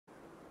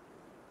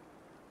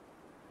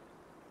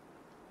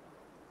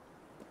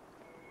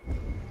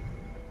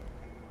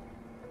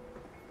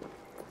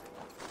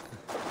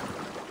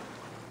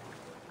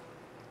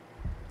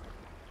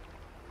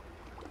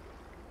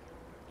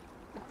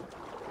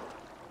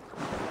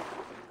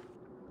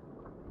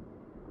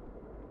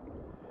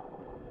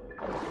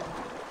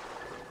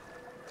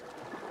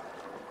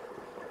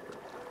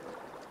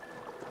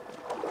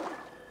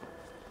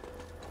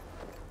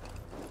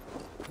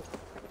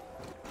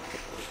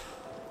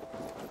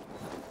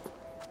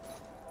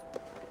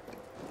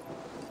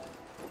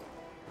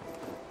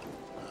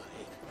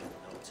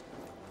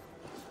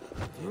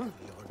Beyond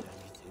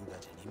anything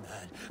that any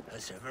man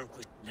has ever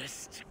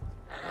witnessed.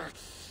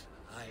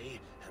 I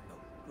am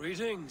a...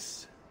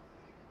 Greetings.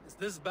 Is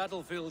this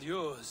battlefield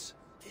yours?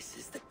 This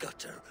is the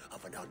gutter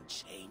of an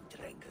unchained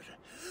Drengre.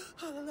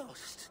 A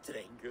lost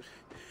Drengre.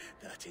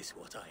 That is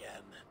what I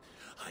am.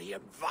 I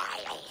am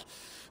vile.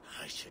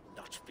 I should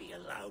not be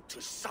allowed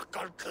to suck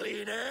on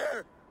clean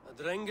air. A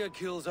Drengre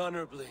kills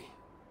honorably,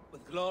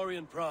 with glory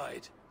and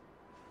pride.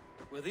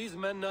 Were these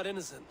men not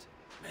innocent?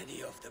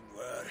 Many of them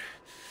were.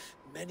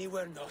 Many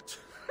were not.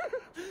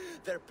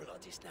 Their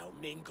blood is now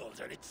mingled,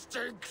 and it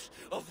stinks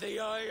of the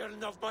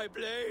iron of my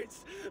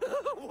blades.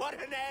 What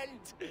an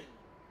end!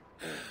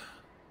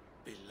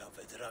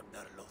 Beloved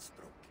Ragnar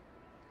Lothbrok.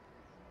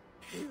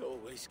 He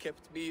always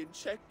kept me in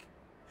check.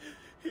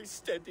 He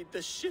steadied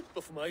the ship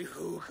of my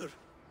hooker.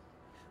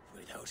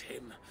 Without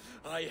him,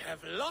 I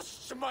have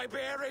lost my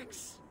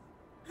bearings.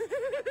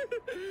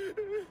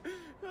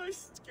 I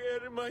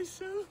scare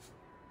myself.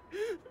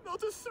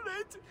 Not a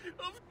thread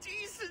of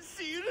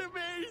decency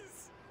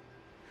remains.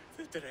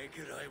 The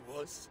Drengre I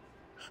was,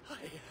 I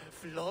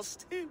have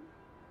lost him.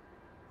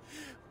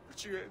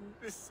 Would you end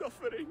this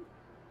suffering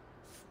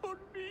for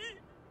me?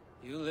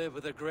 You live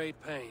with a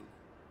great pain,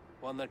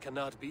 one that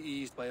cannot be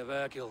eased by a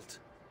Vergild,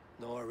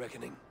 nor a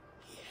reckoning.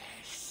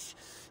 Yes,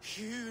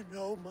 you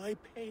know my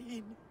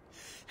pain,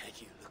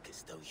 and you look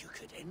as though you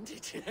could end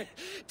it.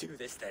 Do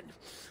this then,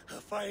 a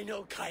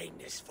final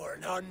kindness for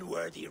an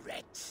unworthy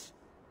wretch.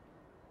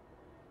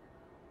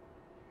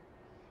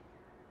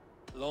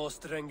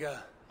 Lost Drengre,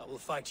 I will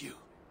fight you,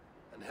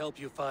 and help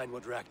you find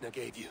what Ragnar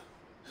gave you.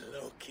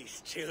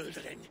 Loki's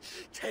children,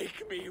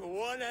 take me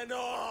one and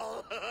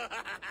all!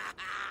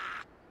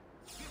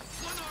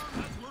 One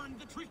arm has learned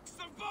the tricks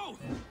of both!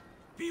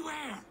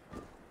 Beware!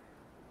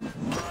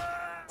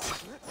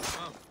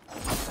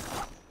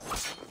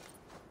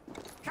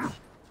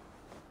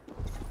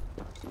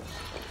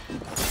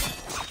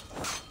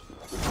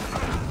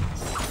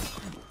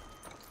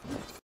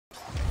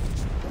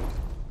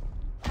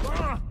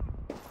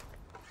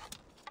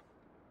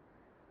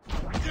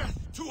 Death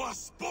to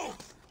us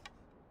both!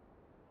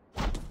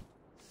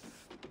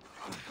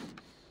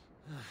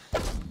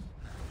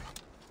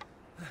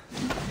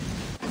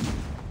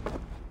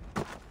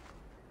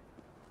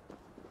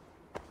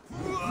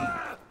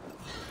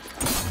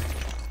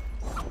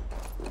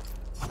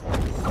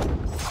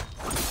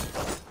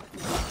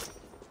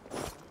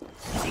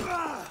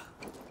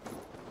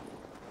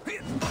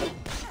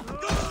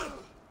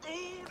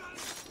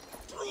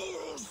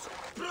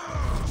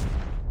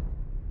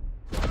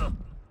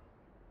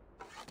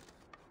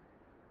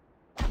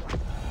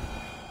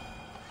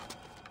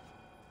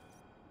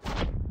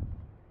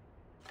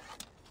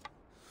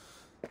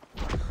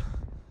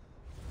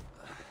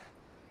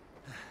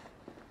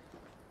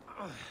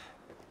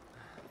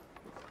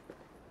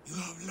 You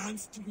have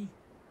lanced me,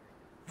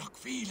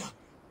 NOKKFYLLA,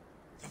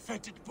 the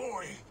fetid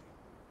boy.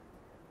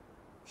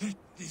 Let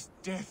this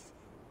death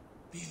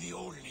be the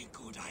only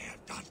good I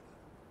have done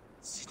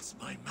since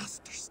my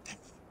master's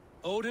death.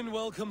 Odin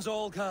welcomes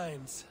all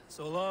kinds,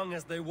 so long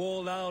as they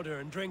war louder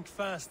and drink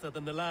faster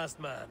than the last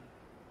man.